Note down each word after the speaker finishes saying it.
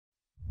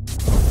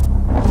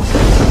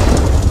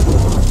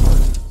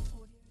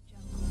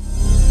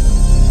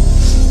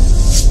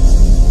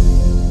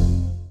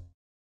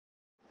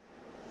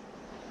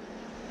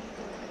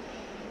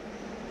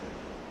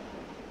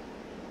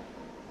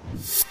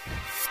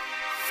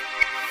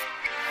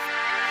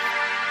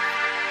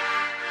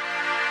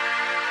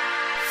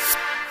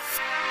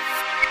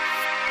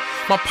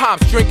My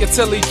pops drinking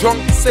till he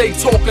drunk, stay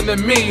talking to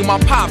me. My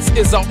pops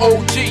is an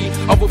OG,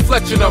 a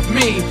reflection of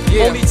me.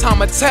 Only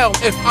time I tell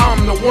if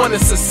I'm the one to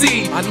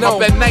succeed. I know.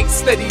 Up at night,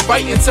 steady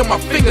writing till my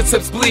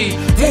fingertips bleed.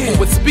 Moving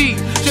with speed,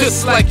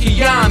 just like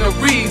Keanu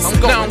Reeves.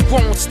 Now I'm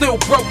grown, still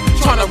broke,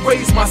 trying to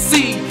raise my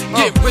seed.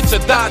 Get rich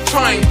or die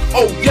trying,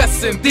 oh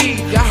yes indeed.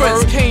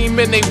 Friends came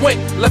and they went,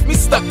 left me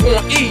stuck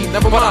on E.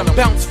 Never mind, I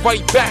bounce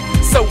right back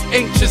so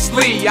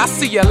anxiously. I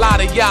see a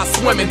lot of y'all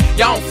swimming,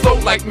 y'all don't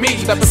float like me.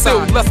 Still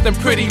less than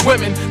pretty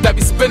women that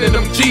be spinning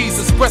them G's,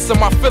 expressing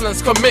my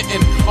feelings,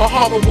 committing a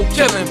horrible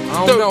killing.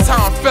 Third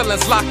time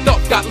feelings locked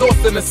up, got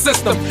lost in the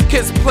system.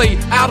 Kids play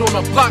out on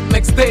the block,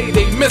 next day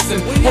they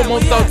missing. Home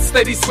on thugs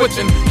steady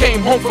switching,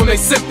 came home from their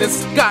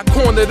symptoms. Got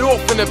cornered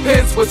off in the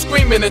pens with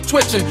screaming and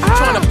twitching.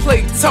 Trying to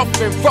play tough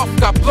and rough,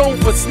 got blown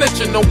for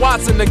snitching. No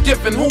odds in the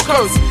giving, who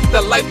cursed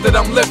the life that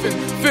I'm living?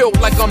 Feel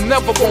like I'm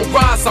never gonna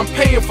rise, I'm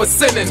paying for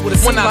sinning.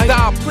 When I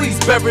die, please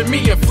bury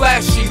me in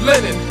flashy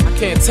linen. I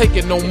can't take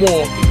it no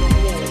more.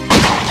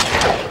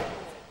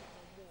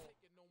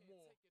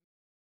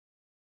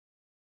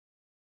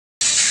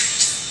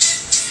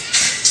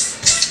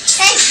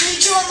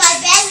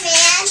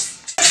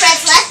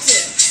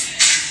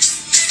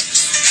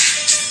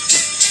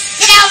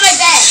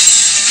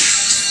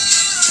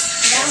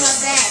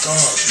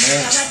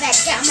 Get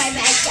on my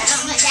bed, get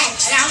on my bed,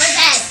 get on my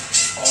bed.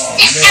 Oh,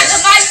 get man. out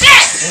of my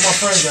bed! Where my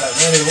friends at,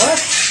 man? They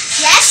left?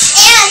 Yes,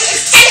 and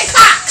it's 10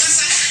 o'clock.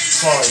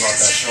 Sorry about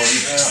that, shorty.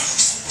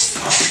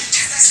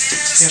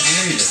 Can't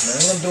believe it,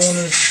 man. What I'm doing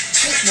is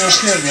no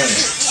kid, man.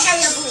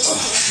 Hurry up, please.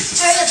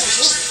 Hurry up,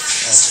 please.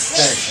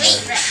 Thanks,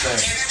 man.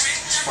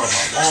 Thanks. Part of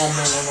my alarm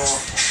went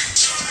off.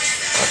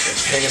 I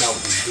kept hanging out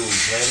with these dudes,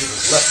 man. He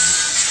just left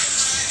me.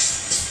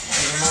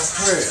 I'm in my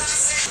crib.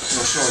 Yo,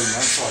 shorty, man.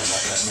 I'm sorry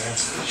about that, man.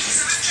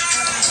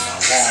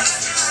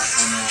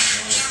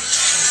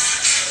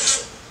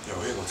 Yo,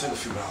 here, go take a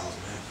few dollars,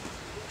 man.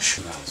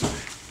 Few dollars, man.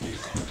 Here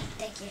you go.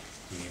 Thank you.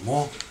 You need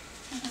more?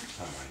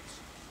 Alright.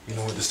 You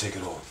know what? Just take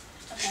it all.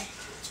 Okay.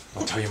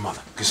 Don't tell your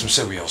mother. Get some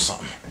cereal or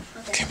something.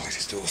 Okay. Can't believe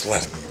these dudes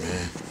left me,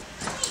 man.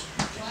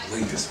 Can't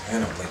believe this,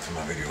 man. I'm late for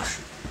my video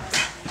shoot.